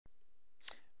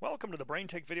Welcome to the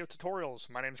Braintek video tutorials.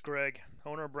 My name is Greg,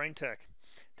 owner of Braintek.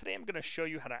 Today I'm going to show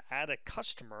you how to add a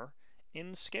customer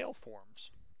in ScaleForms.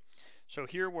 So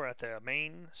here we're at the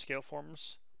main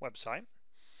ScaleForms website.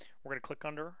 We're going to click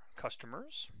under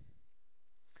Customers.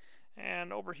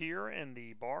 And over here in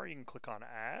the bar you can click on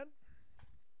Add.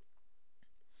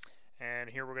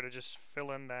 And here we're going to just fill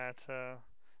in that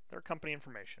their company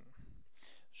information.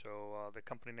 So the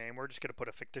company name, we're just going to put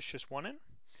a fictitious one in.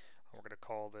 We're going to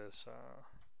call this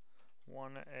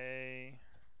 1A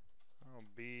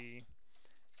B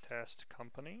test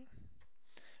company.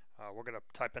 We're going to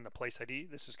type in the place ID.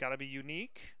 This has got to be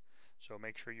unique, so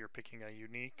make sure you're picking a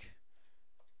unique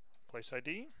place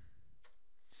ID.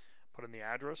 Put in the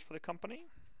address for the company.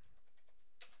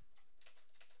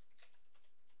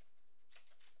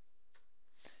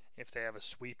 If they have a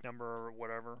sweep number or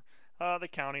whatever. The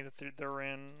county that they're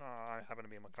in, I happen to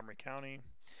be in Montgomery County.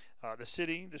 The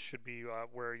city, this should be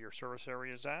where your service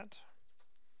area is at.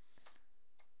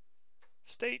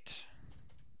 State.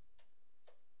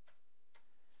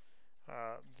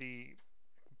 The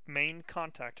main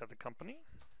contact of the company.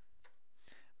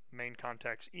 Main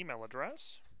contact's email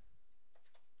address.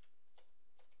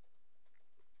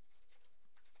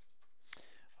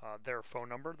 Their phone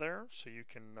number there, so you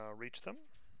can reach them.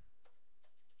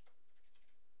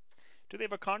 Do they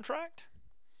have a contract?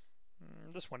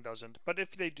 This one doesn't, but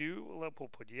if they do, we'll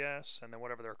put yes, and then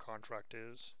whatever their contract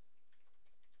is.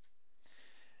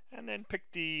 And then pick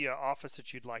the office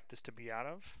that you'd like this to be out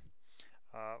of.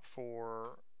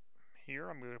 For here,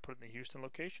 I'm going to put it in the Houston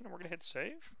location, and we're going to hit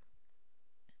save.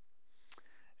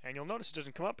 And you'll notice it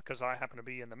doesn't come up because I happen to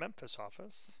be in the Memphis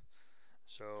office.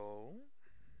 So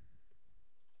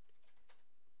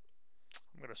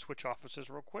I'm going to switch offices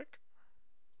real quick.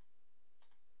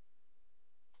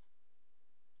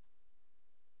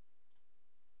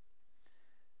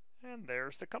 And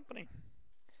there's the company.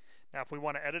 Now if we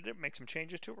want to edit it, make some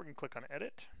changes to it, we can click on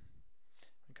Edit.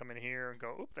 And come in here and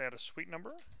go, oop, they had a suite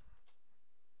number.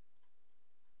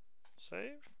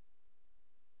 Save.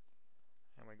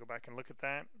 And we go back and look at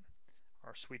that.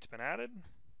 Our suite's been added.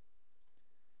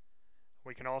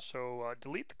 We can also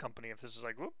delete the company if this is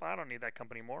like, whoop, I don't need that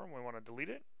company anymore. We want to delete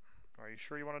it. Are you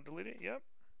sure you want to delete it? Yep.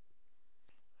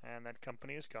 And that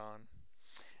company is gone.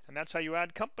 And that's how you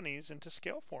add companies into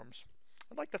ScaleForms.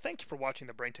 I'd like to thank you for watching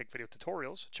the Braintek video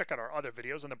tutorials. Check out our other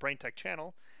videos on the Braintek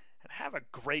channel, and have a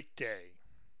great day.